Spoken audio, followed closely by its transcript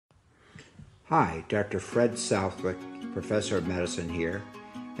Hi, Dr. Fred Southwick, Professor of Medicine here,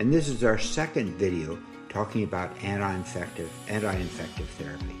 and this is our second video talking about anti-infective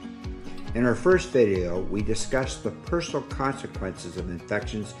therapy. In our first video, we discussed the personal consequences of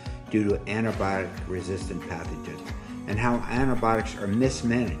infections due to antibiotic-resistant pathogens and how antibiotics are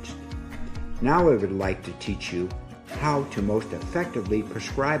mismanaged. Now I would like to teach you how to most effectively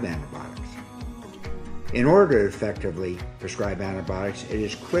prescribe antibiotics. In order to effectively prescribe antibiotics, it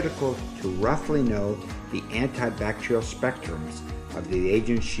is critical to roughly know the antibacterial spectrums of the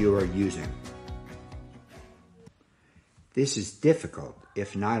agents you are using. This is difficult,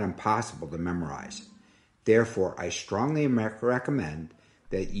 if not impossible, to memorize. Therefore, I strongly recommend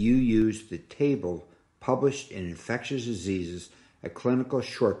that you use the table published in Infectious Diseases, a clinical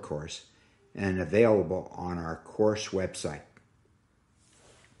short course, and available on our course website.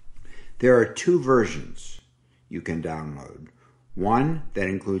 There are two versions you can download. One that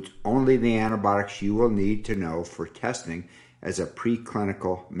includes only the antibiotics you will need to know for testing as a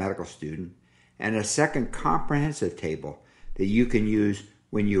preclinical medical student, and a second comprehensive table that you can use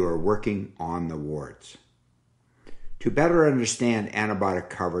when you are working on the wards. To better understand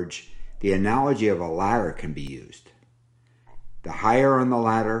antibiotic coverage, the analogy of a ladder can be used. The higher on the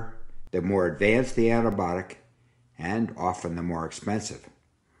ladder, the more advanced the antibiotic, and often the more expensive.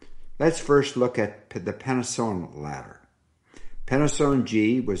 Let's first look at the penicillin ladder. Penicillin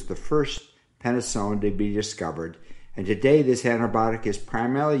G was the first penicillin to be discovered, and today this antibiotic is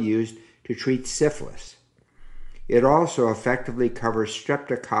primarily used to treat syphilis. It also effectively covers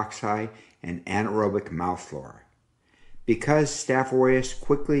streptococci and anaerobic mouth flora. Because Staph aureus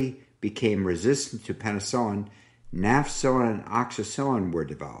quickly became resistant to penicillin, nafcillin and oxacillin were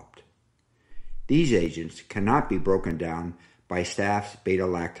developed. These agents cannot be broken down by Staph's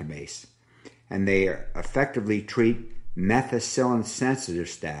beta-lactamase, and they effectively treat methicillin-sensitive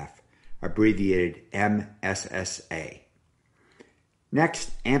staph, abbreviated MSSA.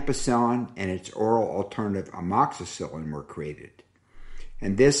 Next, ampicillin and its oral alternative amoxicillin were created.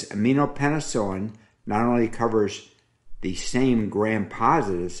 And this aminopenicillin not only covers the same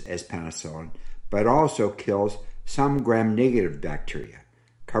gram-positives as penicillin, but also kills some gram-negative bacteria,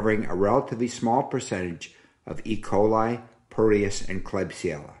 covering a relatively small percentage of E. coli, Proteus, and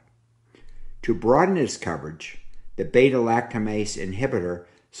Klebsiella. To broaden its coverage, the beta-lactamase inhibitor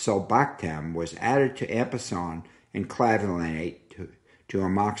sulbactam was added to ampicillin and clavulanate to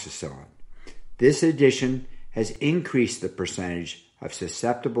amoxicillin. This addition has increased the percentage of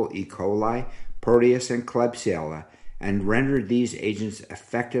susceptible E. coli, Proteus, and Klebsiella and rendered these agents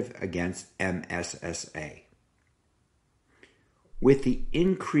effective against MSSA. With the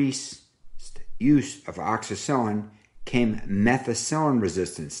increased use of oxacillin came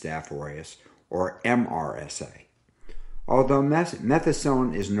methicillin-resistant Staph aureus, or MRSA. Although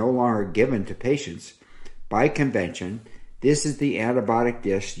methicillin is no longer given to patients, by convention, this is the antibiotic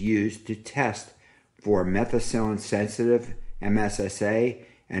dish used to test for methicillin-sensitive MSSA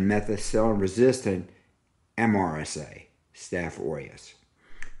and methicillin-resistant MRSA, Staph aureus.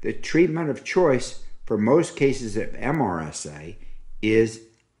 The treatment of choice for most cases of MRSA is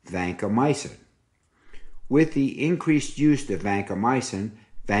vancomycin. With the increased use of vancomycin,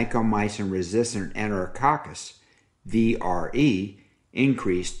 vancomycin-resistant enterococcus, VRE,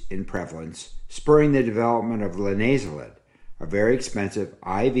 increased in prevalence, spurring the development of linezolid, a very expensive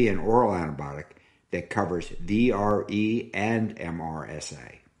IV and oral antibiotic that covers VRE and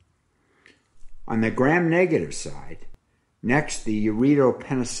MRSA. On the gram-negative side, next the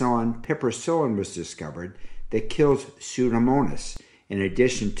ureadopenicillin piperacillin was discovered that kills Pseudomonas, in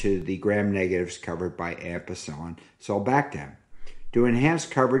addition to the gram-negatives covered by ampicillin sulbactam. To enhance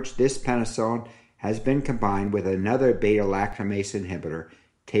coverage, this penicillin has been combined with another beta-lactamase inhibitor,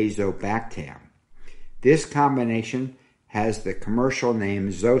 tazobactam. This combination has the commercial name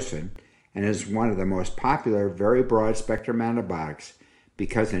Zosyn and is one of the most popular very broad-spectrum antibiotics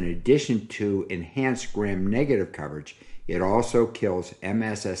because in addition to enhanced gram-negative coverage, it also kills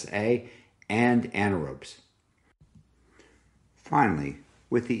MSSA and anaerobes. Finally,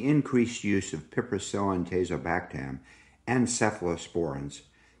 with the increased use of piperacillin tazobactam and cephalosporins,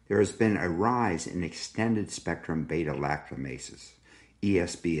 there has been a rise in extended-spectrum beta-lactamases,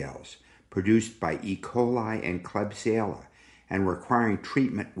 ESBLs, produced by E. coli and Klebsiella, and requiring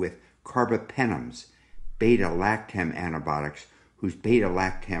treatment with carbapenems, beta-lactam antibiotics whose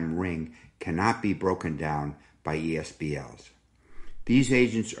beta-lactam ring cannot be broken down by ESBLs. These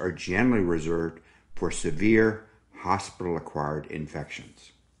agents are generally reserved for severe hospital-acquired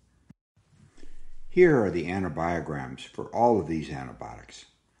infections. Here are the antibiograms for all of these antibiotics.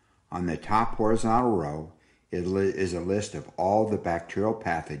 On the top horizontal row is a list of all the bacterial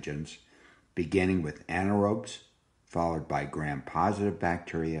pathogens beginning with anaerobes, followed by gram-positive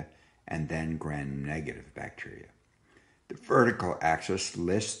bacteria, and then gram-negative bacteria. The vertical axis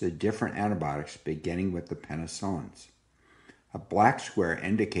lists the different antibiotics beginning with the penicillins. A black square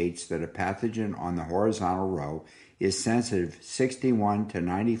indicates that a pathogen on the horizontal row is sensitive 61 to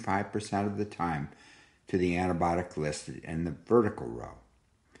 95% of the time to the antibiotic listed in the vertical row.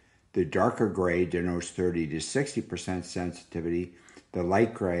 The darker gray denotes 30 to 60% sensitivity, the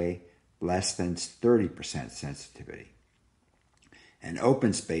light gray less than 30% sensitivity. An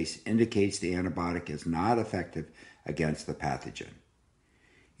open space indicates the antibiotic is not effective against the pathogen.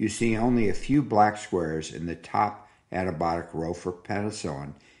 You see only a few black squares in the top antibiotic row for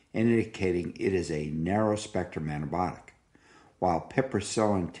penicillin, indicating it is a narrow-spectrum antibiotic, while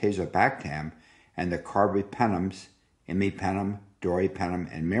piperacillin tazobactam and the carbapenems, imipenem, doripenem,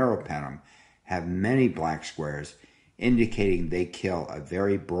 and meropenem have many black squares, indicating they kill a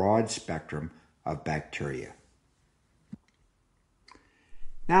very broad spectrum of bacteria.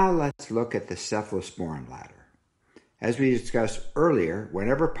 Now let's look at the cephalosporin ladder. As we discussed earlier,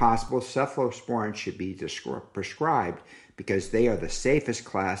 whenever possible, cephalosporins should be prescribed because they are the safest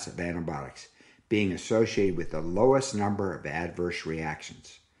class of antibiotics, being associated with the lowest number of adverse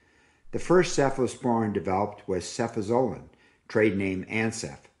reactions. The first cephalosporin developed was cefazolin, trade name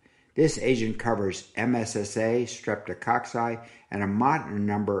Ancef. This agent covers MSSA, streptococci, and a moderate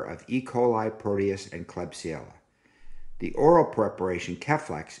number of E. coli, Proteus, and Klebsiella. The oral preparation,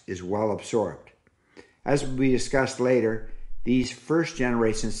 Keflex, is well absorbed. As will be discussed later, these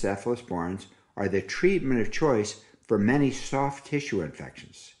first-generation cephalosporins are the treatment of choice for many soft tissue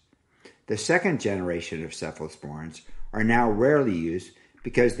infections. The second generation of cephalosporins are now rarely used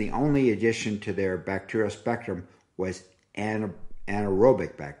because the only addition to their bacterial spectrum was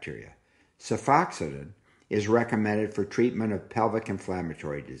anaerobic bacteria. Cefoxitin is recommended for treatment of pelvic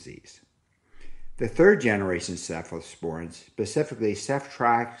inflammatory disease. The third generation cephalosporins, specifically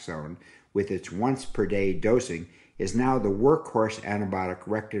ceftriaxone, with its once-per-day dosing, is now the workhorse antibiotic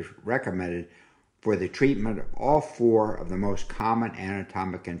recommended for the treatment of all four of the most common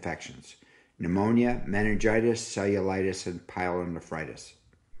anatomic infections: pneumonia, meningitis, cellulitis, and pyelonephritis.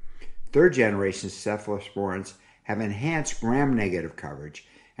 Third-generation cephalosporins have enhanced gram-negative coverage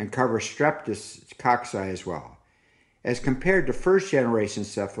and cover streptococci as well. As compared to first-generation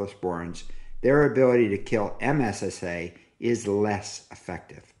cephalosporins, their ability to kill MSSA is less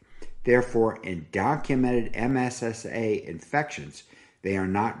effective. Therefore, in documented MSSA infections, they are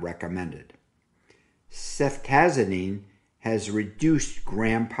not recommended. Ceftazidime has reduced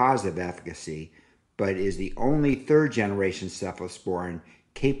gram-positive efficacy, but is the only third-generation cephalosporin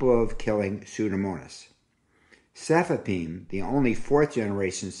capable of killing Pseudomonas. Cefepime, the only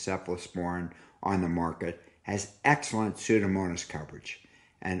fourth-generation cephalosporin on the market, has excellent Pseudomonas coverage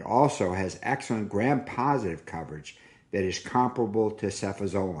and also has excellent gram-positive coverage that is comparable to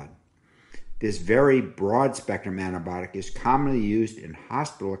cefazolin. This very broad-spectrum antibiotic is commonly used in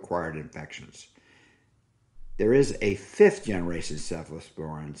hospital-acquired infections. There is a fifth-generation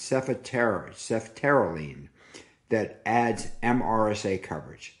cephalosporin, ceftaroline, that adds MRSA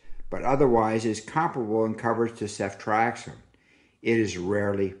coverage, but otherwise is comparable in coverage to ceftriaxone. It is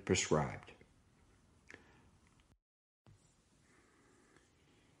rarely prescribed.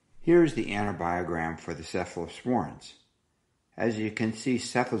 Here's the antibiogram for the cephalosporins. As you can see,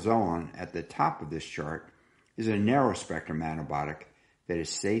 cefazolin at the top of this chart is a narrow-spectrum antibiotic that is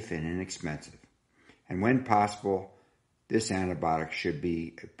safe and inexpensive. And when possible, this antibiotic should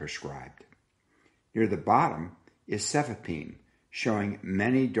be prescribed. Near the bottom is cefepime, showing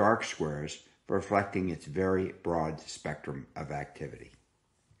many dark squares reflecting its very broad spectrum of activity.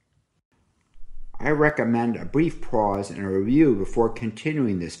 I recommend a brief pause and a review before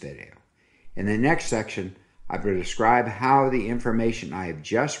continuing this video. In the next section, I will describe how the information I have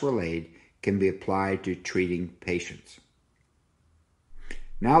just relayed can be applied to treating patients.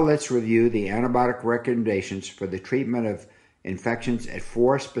 Now let's review the antibiotic recommendations for the treatment of infections at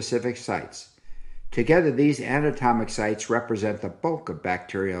 4 specific sites. Together, these anatomic sites represent the bulk of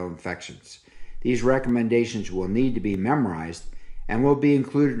bacterial infections. These recommendations will need to be memorized and will be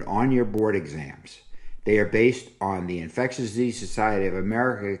included on your board exams. They are based on the Infectious Disease Society of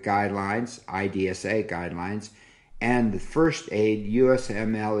America guidelines, IDSA guidelines, and the First Aid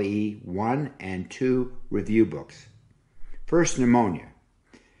USMLE 1 and 2 review books. First, pneumonia.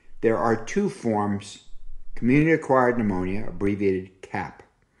 There are 2 forms: community-acquired pneumonia, abbreviated CAP.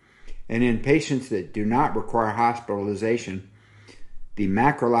 And in patients that do not require hospitalization, the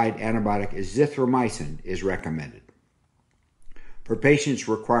macrolide antibiotic azithromycin is recommended. For patients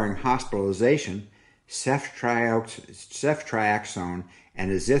requiring hospitalization, ceftriaxone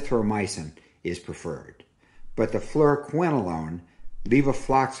and azithromycin is preferred. But the fluoroquinolone,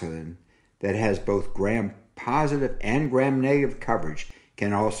 levofloxacin, that has both gram-positive and gram-negative coverage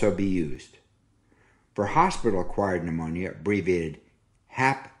can also be used. For hospital-acquired pneumonia, abbreviated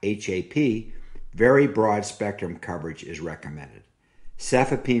HAP, very broad-spectrum coverage is recommended.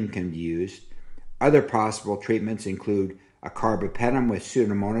 Cefepime can be used. Other possible treatments include a carbapenem with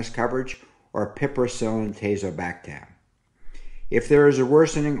Pseudomonas coverage or piperacillin tazobactam. If there is a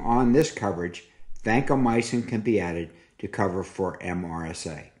worsening on this coverage, vancomycin can be added to cover for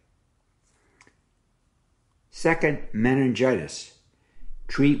MRSA. Second, meningitis.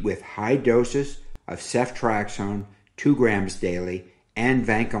 Treat with high doses of ceftriaxone, 2 grams daily, and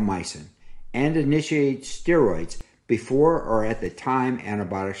vancomycin, and initiate steroids before or at the time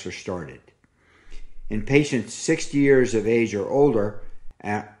antibiotics are started. In patients 60 years of age or older,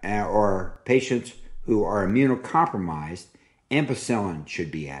 or patients who are immunocompromised, ampicillin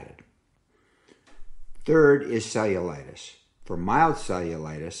should be added. Third is cellulitis. For mild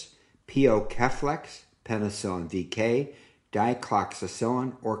cellulitis, PO Keflex, penicillin VK,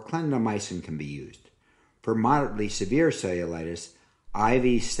 dicloxacillin, or clindamycin can be used. For moderately severe cellulitis,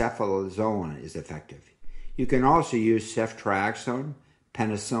 IV cephalosporins is effective. You can also use ceftriaxone,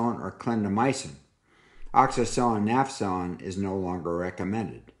 penicillin, or clindamycin. Oxacillin nafcillin is no longer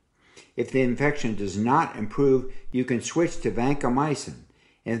recommended. If the infection does not improve, you can switch to vancomycin.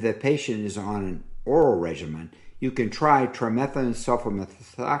 If the patient is on an oral regimen, you can try trimethylene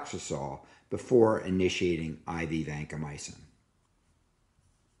sulfamethoxazole before initiating IV vancomycin.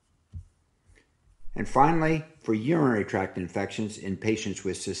 And finally, for urinary tract infections in patients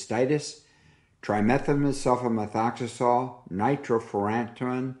with cystitis, trimethylene sulfamethoxazole,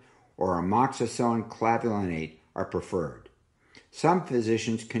 nitrofurantoin, or amoxicillin clavulanate are preferred. Some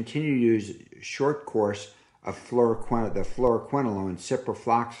physicians continue to use a short course of the fluoroquinolone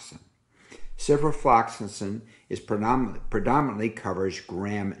ciprofloxacin. Ciprofloxacin is predominantly covers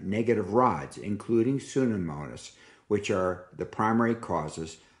gram-negative rods, including Pseudomonas, which are the primary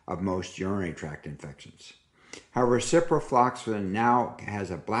causes of most urinary tract infections. However, ciprofloxacin now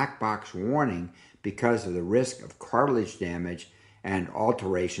has a black box warning because of the risk of cartilage damage and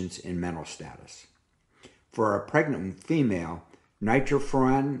alterations in mental status. For a pregnant female,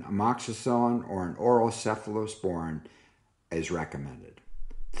 nitrofuran, amoxicillin, or an oral cephalosporin is recommended.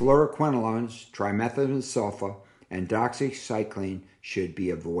 Fluoroquinolones, trimethylene sulfa, and doxycycline should be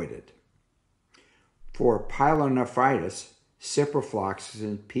avoided. For pyelonephritis,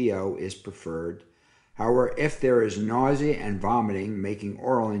 ciprofloxacin PO is preferred. However, if there is nausea and vomiting, making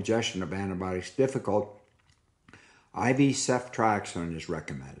oral ingestion of antibiotics difficult, IV ceftriaxone is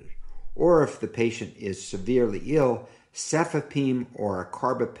recommended. Or if the patient is severely ill, cefepime or a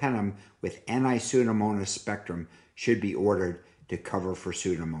carbapenem with anti-Pseudomonas spectrum should be ordered to cover for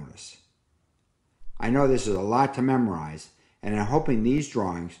Pseudomonas. I know this is a lot to memorize, and I'm hoping these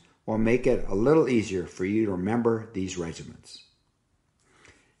drawings will make it a little easier for you to remember these regimens.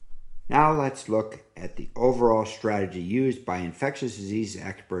 Now let's look at the overall strategy used by infectious disease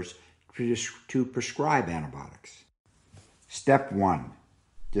experts to prescribe antibiotics. Step 1.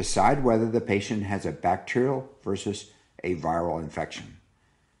 Decide whether the patient has a bacterial versus a viral infection.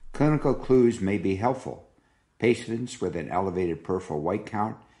 Clinical clues may be helpful. Patients with an elevated peripheral white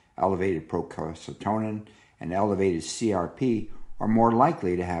count, elevated procalcitonin, and elevated CRP are more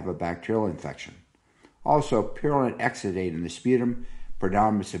likely to have a bacterial infection. Also, purulent exudate in the sputum,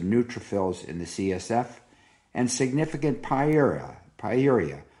 predominance of neutrophils in the CSF, and significant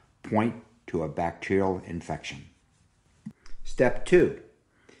pyuria point to a bacterial infection. Step 2.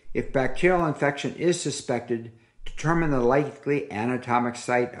 If bacterial infection is suspected, determine the likely anatomic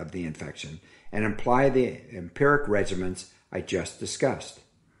site of the infection and apply the empiric regimens I just discussed.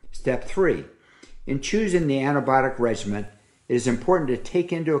 Step 3. In choosing the antibiotic regimen, it is important to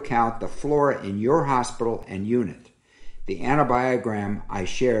take into account the flora in your hospital and unit. The antibiogram I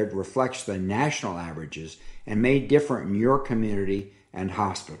shared reflects the national averages and may differ in your community and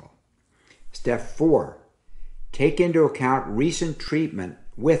hospital. Step 4. Take into account recent treatment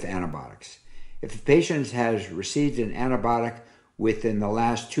with antibiotics. If the patient has received an antibiotic within the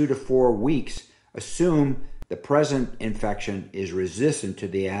last 2 to 4 weeks, assume the present infection is resistant to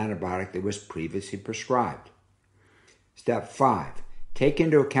the antibiotic that was previously prescribed. Step 5. Take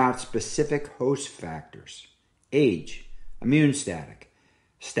into account specific host factors: age, immune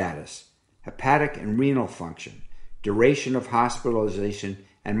status, hepatic and renal function, duration of hospitalization,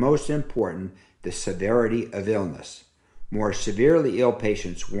 and most important, the severity of illness. More severely ill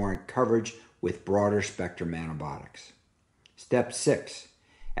patients warrant coverage with broader spectrum antibiotics. Step 6.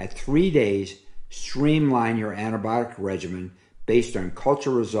 At 3 days, Streamline your antibiotic regimen based on culture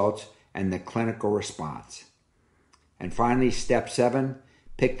results and the clinical response. And finally, step 7,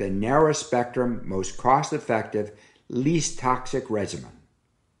 pick the narrowest spectrum, most cost-effective, least toxic regimen.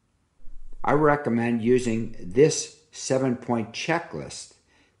 I recommend using this 7-point checklist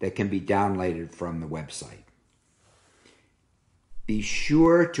that can be downloaded from the website. Be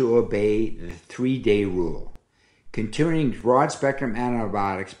sure to obey the 3-day rule. Continuing broad-spectrum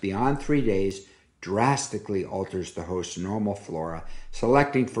antibiotics beyond 3 days drastically alters the host's normal flora,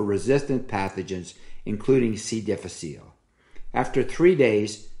 selecting for resistant pathogens, including C. difficile. After 3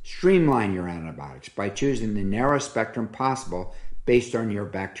 days, streamline your antibiotics by choosing the narrowest spectrum possible based on your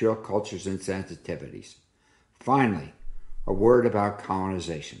bacterial cultures and sensitivities. Finally, a word about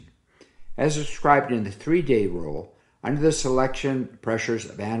colonization. As described in the 3-day rule, under the selection pressures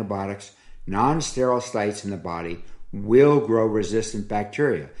of antibiotics, non-sterile sites in the body will grow resistant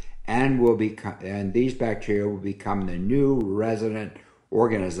bacteria, and these bacteria will become the new resident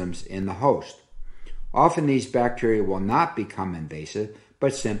organisms in the host. Often these bacteria will not become invasive,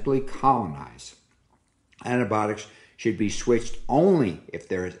 but simply colonize. Antibiotics should be switched only if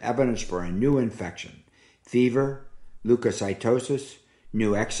there is evidence for a new infection, fever, leukocytosis,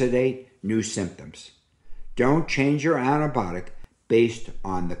 new exudate, new symptoms. Don't change your antibiotic based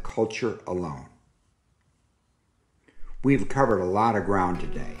on the culture alone. We've covered a lot of ground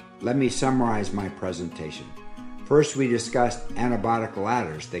today. Let me summarize my presentation. First, we discussed antibiotic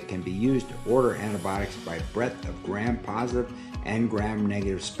ladders that can be used to order antibiotics by breadth of gram-positive and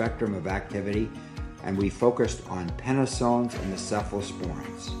gram-negative spectrum of activity, and we focused on penicillins and the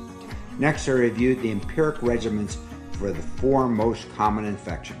cephalosporins. Next, I reviewed the empiric regimens for the 4 most common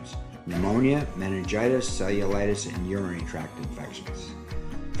infections: pneumonia, meningitis, cellulitis, and urinary tract infections.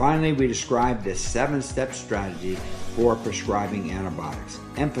 Finally, we described the 7-step strategy for prescribing antibiotics,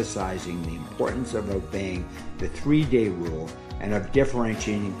 emphasizing the importance of obeying the 3-day rule and of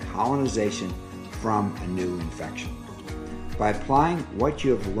differentiating colonization from a new infection. By applying what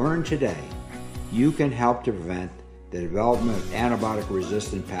you have learned today, you can help to prevent the development of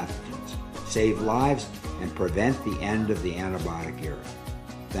antibiotic-resistant pathogens, save lives, and prevent the end of the antibiotic era.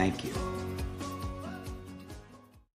 Thank you.